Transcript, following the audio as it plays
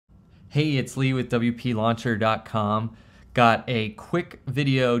Hey, it's Lee with wplauncher.com. Got a quick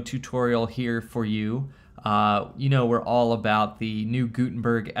video tutorial here for you. You know, we're all about the new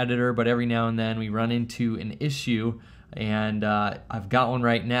Gutenberg editor, but every now and then we run into an issue, and I've got one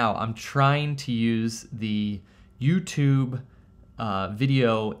right now. I'm trying to use the YouTube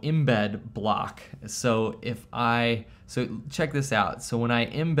video embed block. So check this out. So when I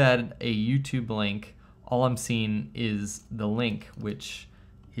embed a YouTube link, all I'm seeing is the link, which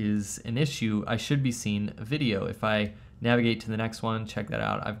is an issue. I should be seeing a video. If I navigate to the next one, check that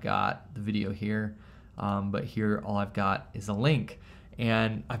out. I've got the video here, but here all I've got is a link.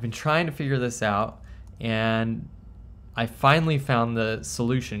 And I've been trying to figure this out, and I finally found the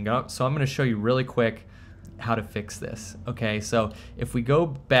solution. So I'm going to show you really quick how to fix this. Okay, so if we go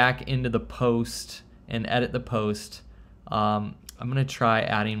back into the post and edit the post, I'm going to try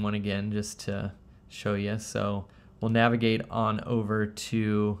adding one again just to show you. So we'll navigate on over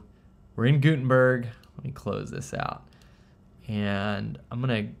to, we're in Gutenberg. Let me close this out. And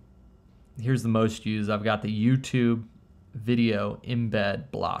here's the most used. I've got the YouTube video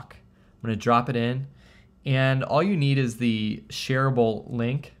embed block. I'm gonna drop it in, and all you need is the shareable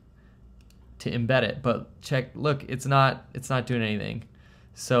link to embed it. But look, it's not doing anything.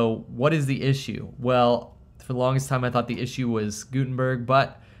 So what is the issue? Well, for the longest time I thought the issue was Gutenberg,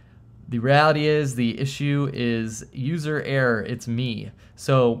 but the reality is the issue is user error. It's me.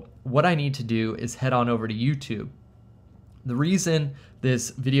 So what I need to do is head on over to YouTube. The reason this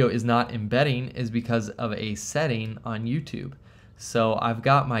video is not embedding is because of a setting on YouTube. So I've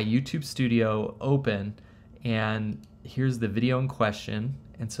got my YouTube Studio open, and here's the video in question.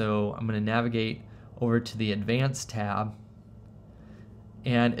 And so I'm going to navigate over to the Advanced tab.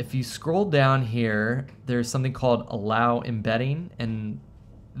 And if you scroll down here, there's something called Allow Embedding, and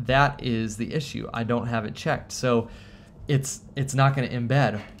that is the issue. I don't have it checked, so it's not going to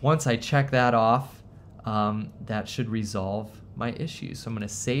embed. Once I check that off, that should resolve my issue. So I'm going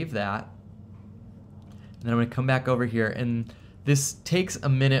to save that, and then I'm going to come back over here, and this takes a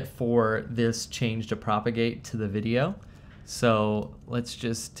minute for this change to propagate to the video. So let's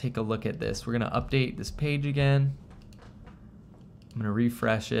just take a look at this. We're going to update this page again. I'm going to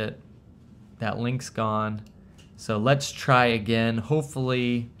refresh it. That link's gone. So let's try again.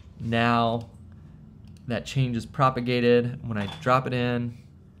 Hopefully now that change is propagated. When I drop it in,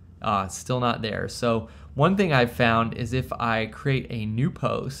 it's still not there. So one thing I've found is if I create a new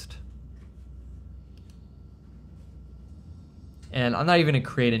post, and I'm not even going to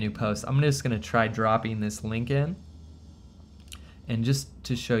create a new post, I'm just going to try dropping this link in. And just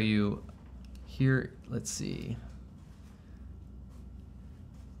to show you here, let's see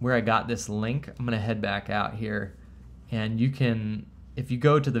where I got this link. I'm going to head back out here, and you can, if you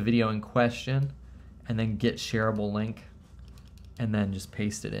go to the video in question and then get shareable link and then just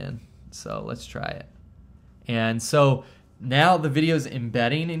paste it in. So let's try it. And so now the video is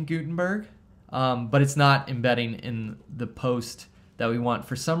embedding in Gutenberg, but it's not embedding in the post that we want.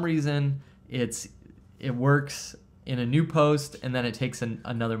 For some reason, it works in a new post, and then it takes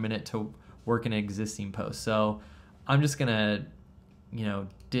another minute to work in an existing post. So I'm just gonna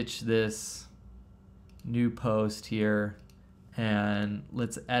ditch this new post here, and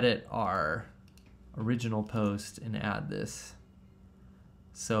let's edit our original post and add this.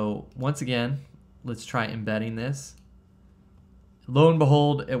 So once again, let's try embedding this. Lo and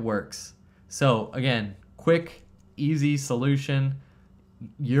behold, it works. So again, quick, easy solution.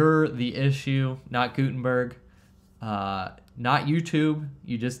 You're the issue, not Gutenberg, not YouTube.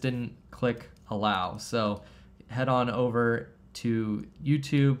 You just didn't click allow. So head on over to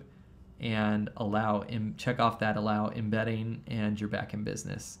YouTube and check off that allow embedding, and you're back in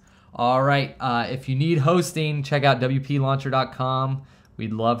business. All right, if you need hosting, check out wplauncher.com.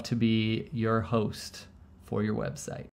 We'd love to be your host for your website.